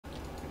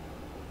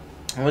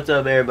What's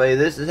up, everybody?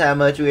 This is how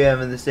much we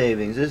have in the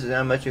savings. This is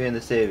how much we have in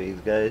the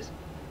savings, guys.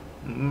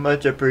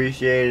 Much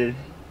appreciated,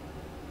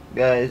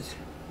 guys.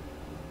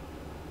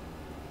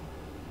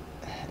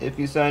 If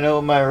you sign up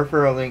with my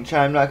referral link,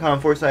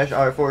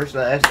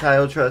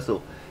 chime.com/r/Kyle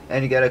Trussell,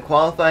 and you get a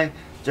qualifying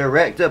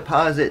direct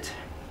deposit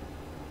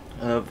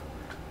of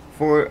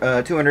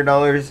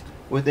 $200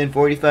 within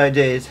 45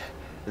 days,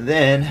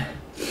 then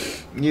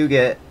you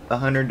get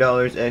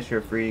 $100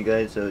 extra free,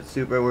 guys. So it's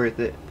super worth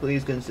it.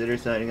 Please consider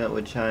signing up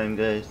with Chime,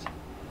 guys.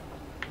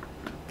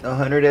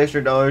 $100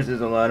 extra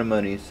is a lot of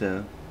money,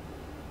 so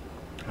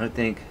I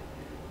think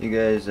you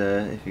guys,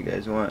 if you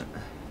guys want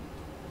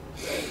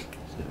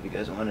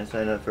to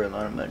sign up for a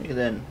lot of money,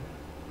 then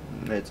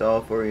it's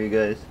all for you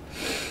guys.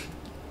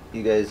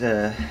 You guys,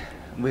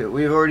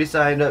 we've already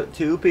signed up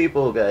 2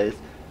 people, guys.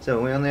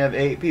 So we only have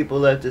 8 people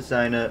left to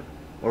sign up,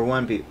 or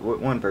one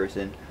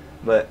person.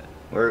 But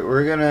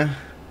we're gonna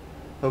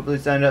hopefully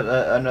sign up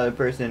another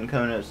person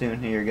coming up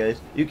soon here,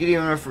 guys. You can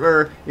even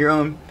refer your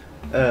own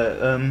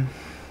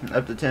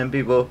up to 10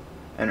 people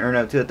and earn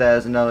up to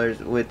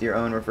 $1,000 with your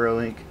own referral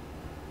link.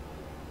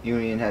 You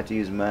don't even have to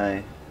use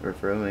my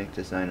referral link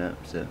to sign up.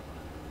 So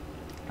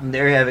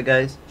there you have it,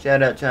 guys.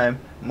 Shout out Chime,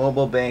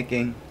 mobile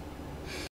banking.